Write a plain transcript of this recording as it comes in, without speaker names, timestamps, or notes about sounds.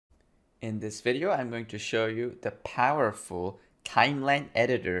In this video, I'm going to show you the powerful timeline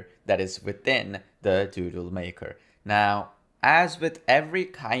editor that is within the Doodlemaker. Now, as with every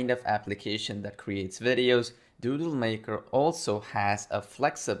kind of application that creates videos, Doodlemaker also has a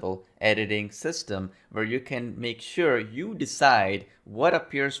flexible editing system where you can make sure you decide what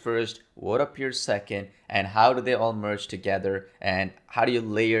appears first, what appears second, and how do they all merge together, and how do you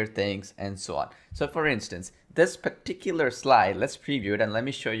layer things, and so on. So for instance, this particular slide, let's preview it and let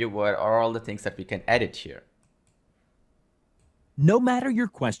me show you what are all the things that we can edit here. No matter your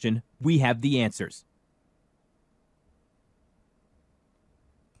question, we have the answers.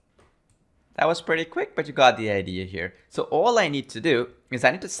 That was pretty quick, but you got the idea here. So all I need to do is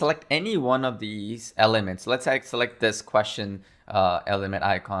I need to select any one of these elements. Let's say I select this question element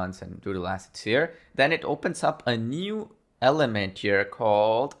icons and doodle assets here. Then it opens up a new element here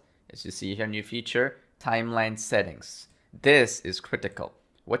called, as you see here, new feature, timeline settings. This is critical.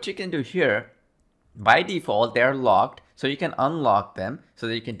 What you can do here, by default, they're locked, so you can unlock them so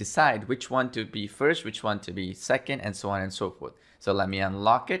that you can decide which one to be first, which one to be second, and so on and so forth. So let me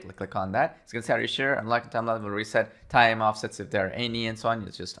unlock it. Click on that. It's going to say, are you sure? Unlock the timeline will reset time offsets if there are any, and so on.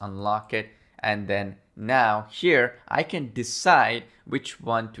 You just unlock it. And then now here, I can decide which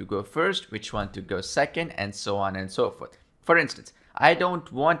one to go first, which one to go second, and so on and so forth. For instance, I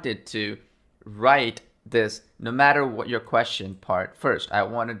don't want it to write this no matter what your question part first. I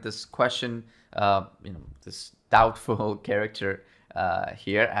wanted this question, this doubtful character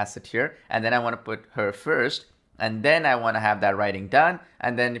here, asset here, and then I want to put her first, and then I want to have that writing done.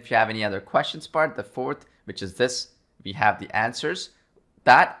 And then if you have any other questions part, the fourth, which is this, we have the answers.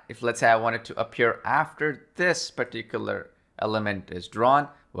 That, if let's say I want it to appear after this particular element is drawn,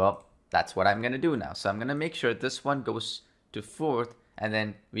 well, that's what I'm going to do now. So I'm going to make sure this one goes to fourth, and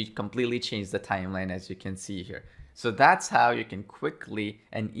then we completely change the timeline, as you can see here. So that's how you can quickly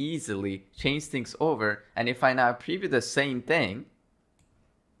and easily change things over. And if I now preview the same thing,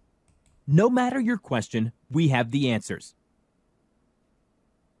 no matter your question, we have the answers.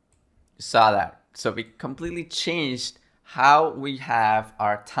 You saw that. So we completely changed how we have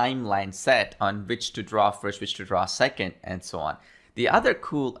our timeline set on which to draw first, which to draw second, and so on. The other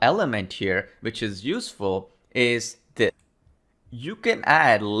cool element here, which is useful, is this. You can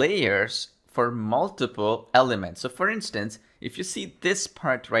add layers for multiple elements. So for instance, if you see this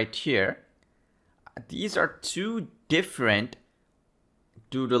part right here, these are two different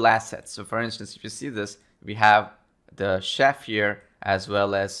doodle assets. So for instance, if you see this, we have the chef here, as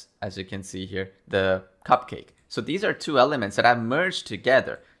well as you can see here, the cupcake. So these are two elements that I've merged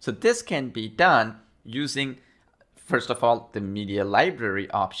together. So this can be done using, first of all, the media library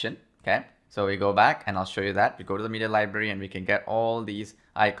option. Okay. So we go back and I'll show you that. We go to the media library and we can get all these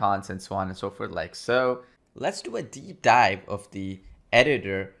icons and so on and so forth, like so. Let's do a deep dive of the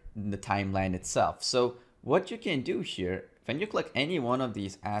editor in the timeline itself. So what you can do here, when you click any one of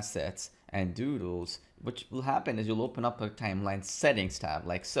these assets and doodles, what will happen is you'll open up a timeline settings tab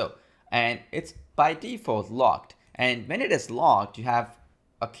like so. And it's by default locked. And when it is locked, you have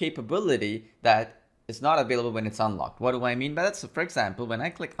a capability that is not available when it's unlocked. What do I mean by that? So for example, when I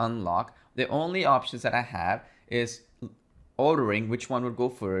click unlock, the only options that I have is ordering which one would go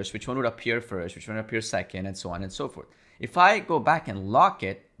first, which one would appear first, which one would appear second, and so on and so forth. If I go back and lock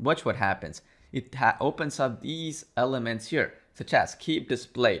it, watch what happens. It opens up these elements here, such as keep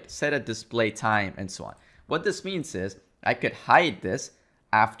displayed, set a display time, and so on. What this means is I could hide this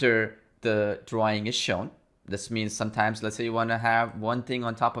after the drawing is shown. This means sometimes, let's say you want to have one thing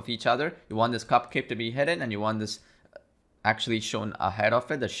on top of each other. You want this cupcake to be hidden, and you want this actually shown ahead of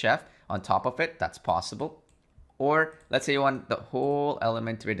it, the chef on top of it. That's possible. Or let's say you want the whole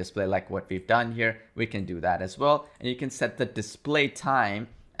element to be displayed like what we've done here. We can do that as well. And you can set the display time.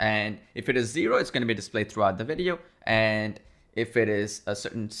 And if it is 0, it's going to be displayed throughout the video. And if it is a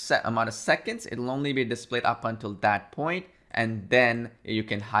certain set amount of seconds, it'll only be displayed up until that point. And then you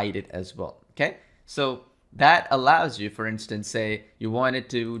can hide it as well. Okay. So that allows you, for instance, say you wanted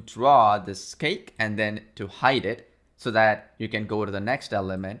to draw this cake and then to hide it so that you can go to the next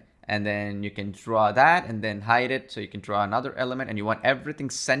element. And then you can draw that and then hide it. So you can draw another element and you want everything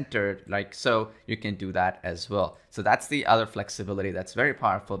centered like so, you can do that as well. So that's the other flexibility that's very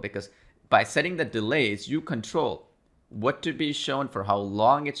powerful, because by setting the delays, you control what to be shown, for how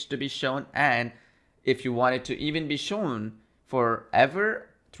long it's to be shown, and if you want it to even be shown forever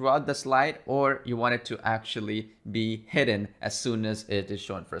throughout the slide, or you want it to actually be hidden as soon as it is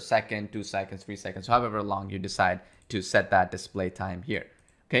shown for a second, 2 seconds, 3 seconds, however long you decide to set that display time here.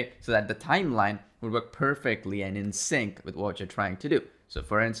 Okay, so that the timeline would work perfectly and in sync with what you're trying to do. So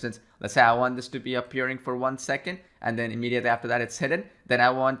for instance, Let's say I want this to be appearing for 1 second, and then immediately after that it's hidden. Then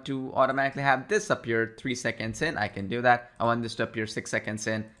I want to automatically have this appear 3 seconds in. I can do that. I want this to appear 6 seconds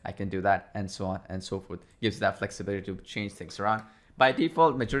in. I can do that, and so on and so forth. Gives that flexibility to change things around. By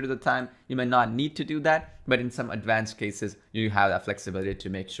default, majority of the time, you may not need to do that, but in some advanced cases, you have that flexibility to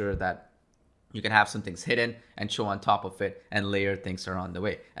make sure that you can have some things hidden and show on top of it and layer things around the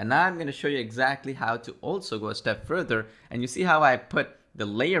way. And now I'm going to show you exactly how to also go a step further. And you see how I put the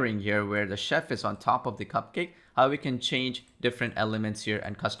layering here where the chef is on top of the cupcake, how we can change different elements here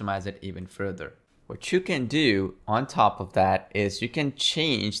and customize it even further. What you can do on top of that is you can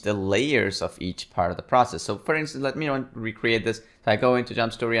change the layers of each part of the process. So for instance, let me recreate this. So I go into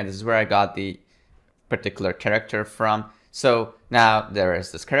Jump Story, and this is where I got the particular character from. So now there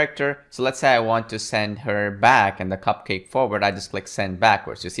is this character. So let's say I want to send her back and the cupcake forward. I just click send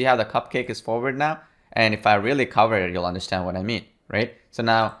backwards. You see how the cupcake is forward now? And if I really cover it, you'll understand what I mean, right? So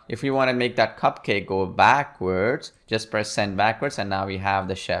now if we want to make that cupcake go backwards, just press send backwards, and now we have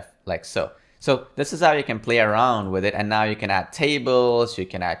the chef like so. So this is how you can play around with it. And now you can add tables, you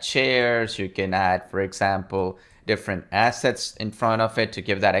can add chairs, you can add, for example, different assets in front of it to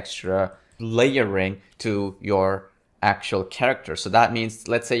give that extra layering to your actual character. So that means,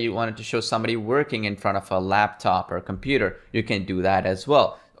 let's say you wanted to show somebody working in front of a laptop or a computer, you can do that as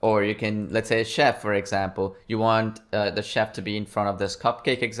well. Or you can, let's say a chef, for example, you want the chef to be in front of this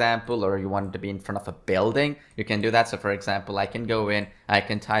cupcake example, or you want it to be in front of a building, you can do that. So for example, I can go in, I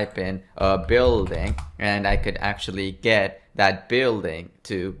can type in a building, and I could actually get that building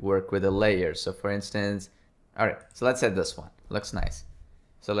to work with the layers. So for instance, all right, so let's say this one looks nice.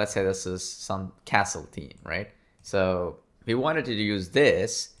 So let's say this is some castle theme, right? So we wanted to use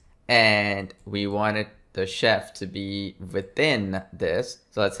this, and we wanted the chef to be within this.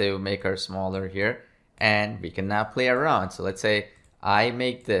 So let's say we'll make her smaller here, and we can now play around. So let's say I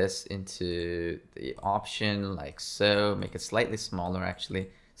make this into the option like so, make it slightly smaller actually,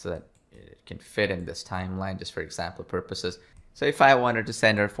 so that it can fit in this timeline just for example purposes. So if I wanted to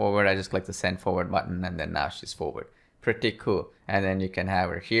send her forward, I just click the send forward button, and then now she's forward. Pretty cool. And then you can have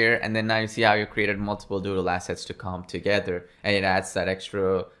her here, and then now you see how you created multiple doodle assets to come together, and it adds that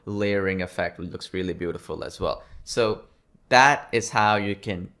extra layering effect. It looks really beautiful as well. So that is how you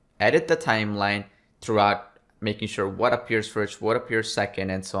can edit the timeline throughout, making sure what appears first, what appears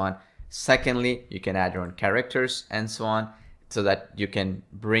second, and so on. Secondly, you can add your own characters and so on, so that you can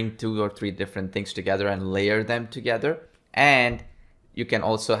bring 2 or 3 different things together and layer them together. And you can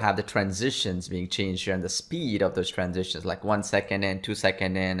also have the transitions being changed here and the speed of those transitions, like 1 second in, 2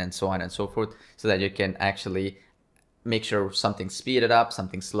 second in, and so on and so forth, so that you can actually make sure something speeded up,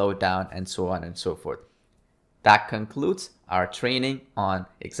 something slowed down, and so on and so forth. That concludes our training on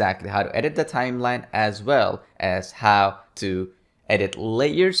exactly how to edit the timeline, as well as how to edit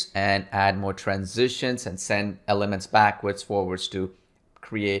layers and add more transitions and send elements backwards, forwards to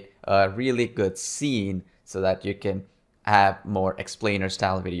create a really good scene so that you can have more explainer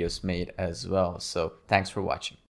style videos made as well. So thanks for watching.